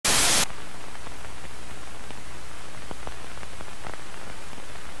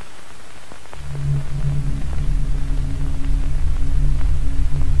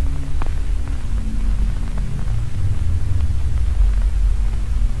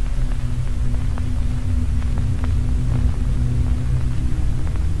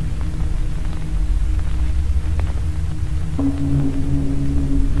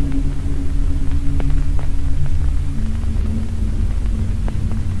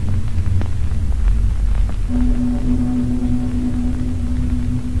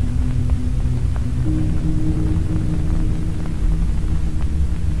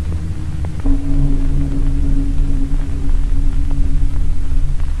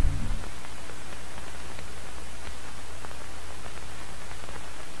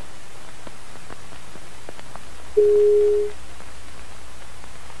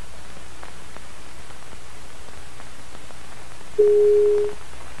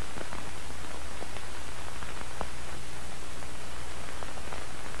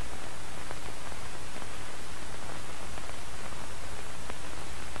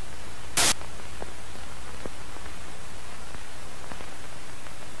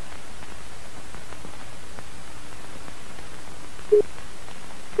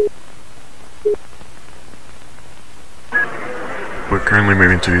currently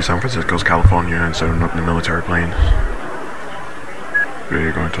moving to San Francisco, California, and setting up in the military plane. We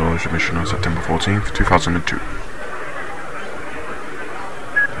are going to launch the mission on September 14th, 2002.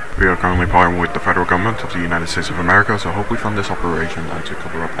 We are currently partnering with the federal government of the United States of America, so I hope we fund this operation and to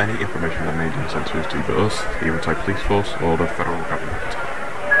cover up any information that may be sensitive to either us, the Eventide Police Force, or the federal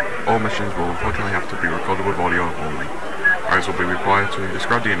government. All missions will unfortunately have to be recorded with audio only. Ours will be required to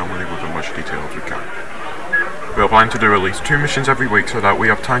describe the anomaly with as much detail as we can. We are planning to do at least 2 missions every week so that we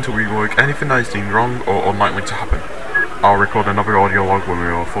have time to rework anything that is deemed wrong or unlikely to happen. I'll record another audio log when we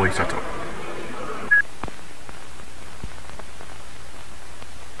are fully set up.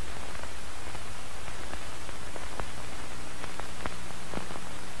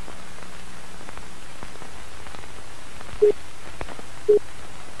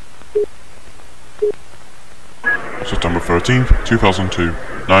 September 13th, 2002,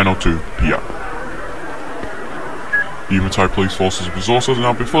 9:02 PM. The Eventide Police Force's resources have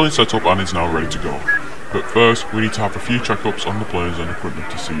now been fully set up and is now ready to go. But first, we need to have a few checkups on the planes and equipment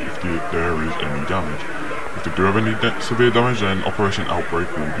to see if there is any damage. If they do have any severe damage, then Operation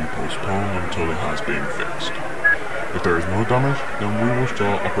Outbreak will be postponed until it has been fixed. If there is no damage, then we will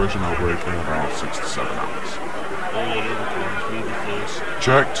start Operation Outbreak in about 6 to 7 hours. All other recordings will be first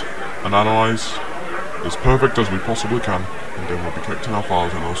checked and analysed as perfect as we possibly can, and then will be kept in our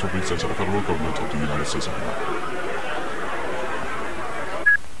files and also be sent to the federal government of the United States of America.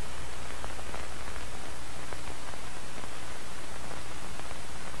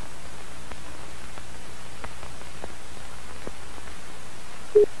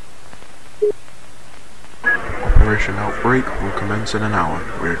 Operation Outbreak will commence in an hour.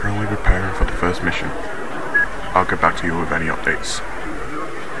 We are currently preparing for the first mission. I'll get back to you with any updates.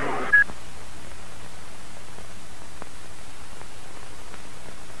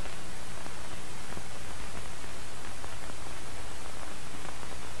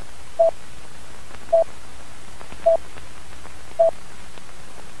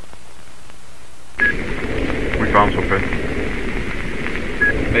 We found something.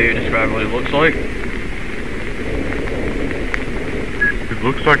 Maybe describe what it looks like? It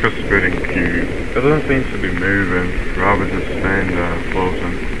looks like a spinning cube. It doesn't seem to be moving, rather just staying there,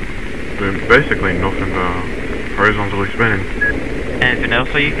 floating. Doing basically nothing but horizontally spinning. Anything else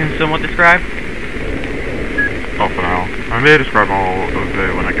that you can somewhat describe? Not for now. I may describe all of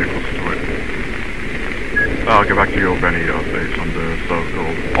it when I get closer to it. I'll get back to you with any updates on the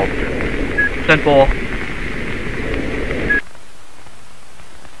so-called object. 10-4.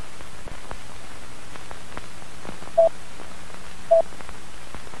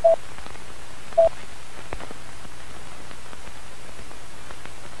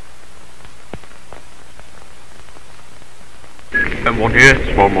 M1 here,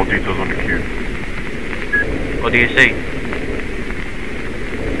 small more details on the cube. What do you see?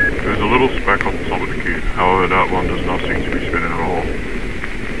 There's a little speck on the top of the cube, however that one does not seem to be spinning at all. I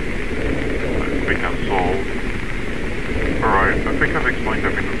think that's all. Alright, I think I've explained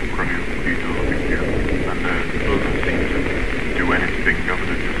everything cranial details of the cube, and it doesn't seem to do anything other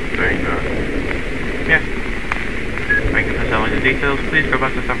than just staying there. Yeah. Thank you for telling the details. Please go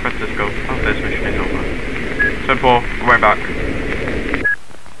back to San Francisco. Our first mission is over. 10-4, we're right back.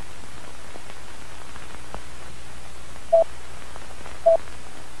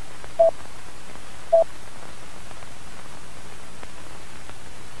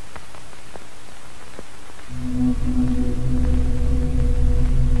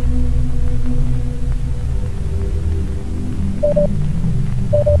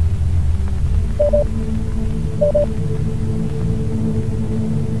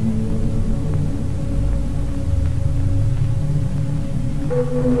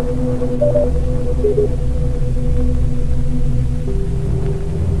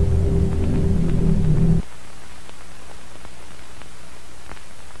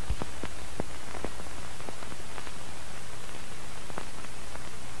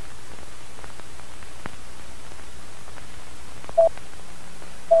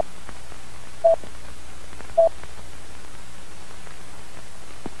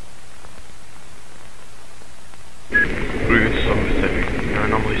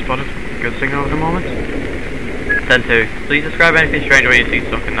 Spotted. Good signal at the moment. 10-2. Please describe anything strange when you see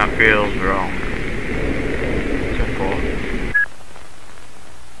something that feels wrong. 10-4.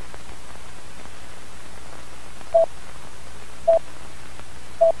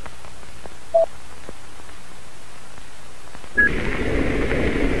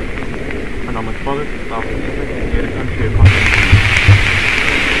 Anomaly spotted. South Pacific. Near the country of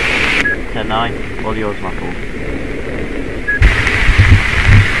 10-9. Audio is muffled.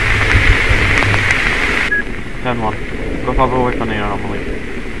 10-1. Go farther away from the anomaly.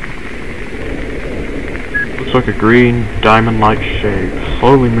 Looks like a green, diamond-like shape,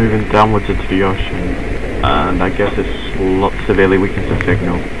 slowly moving downwards into the ocean, and I guess it's severely weakens the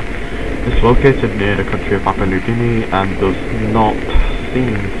signal. It's located near the country of Papua New Guinea and does not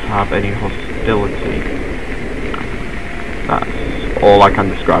seem to have any hostility. That's all I can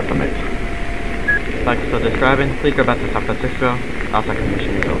describe from it. Thanks for describing. Please go back to San Francisco. Our second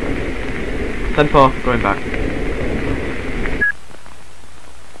mission is over. 10-4, going back.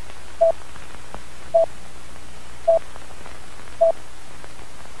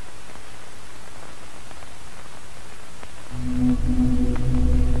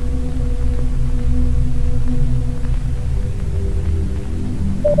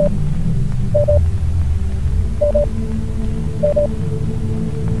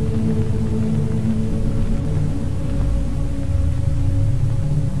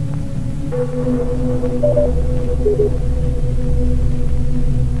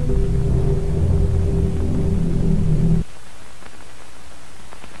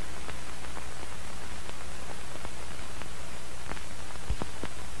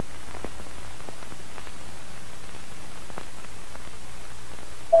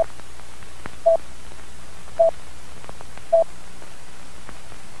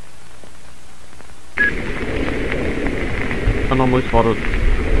 Anomaly spotted.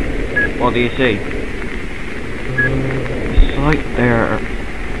 What do you see? It's like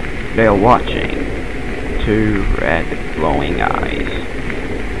they're watching. Two red glowing eyes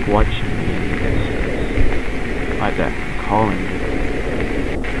watching me in the distance. Like they're calling me.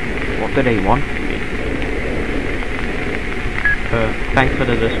 What do they want from me? Thanks for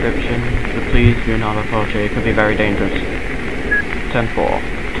the description, but please do not approach it. It could be very dangerous. 10-4.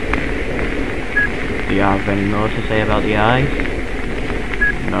 Do you have any more to say about the eyes?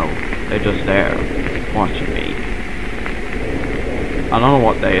 No, they're just there, watching me. I don't know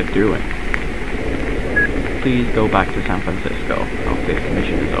what they are doing. Please go back to San Francisco. Our fifth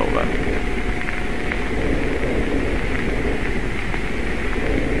mission is over.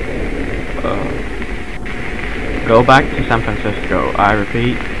 Go back to San Francisco. I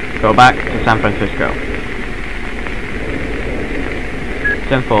repeat, go back to San Francisco.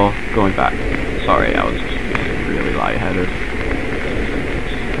 10-4, going back. Sorry, I was just feeling really lightheaded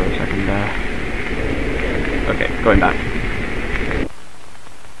for a second there. Okay, going back.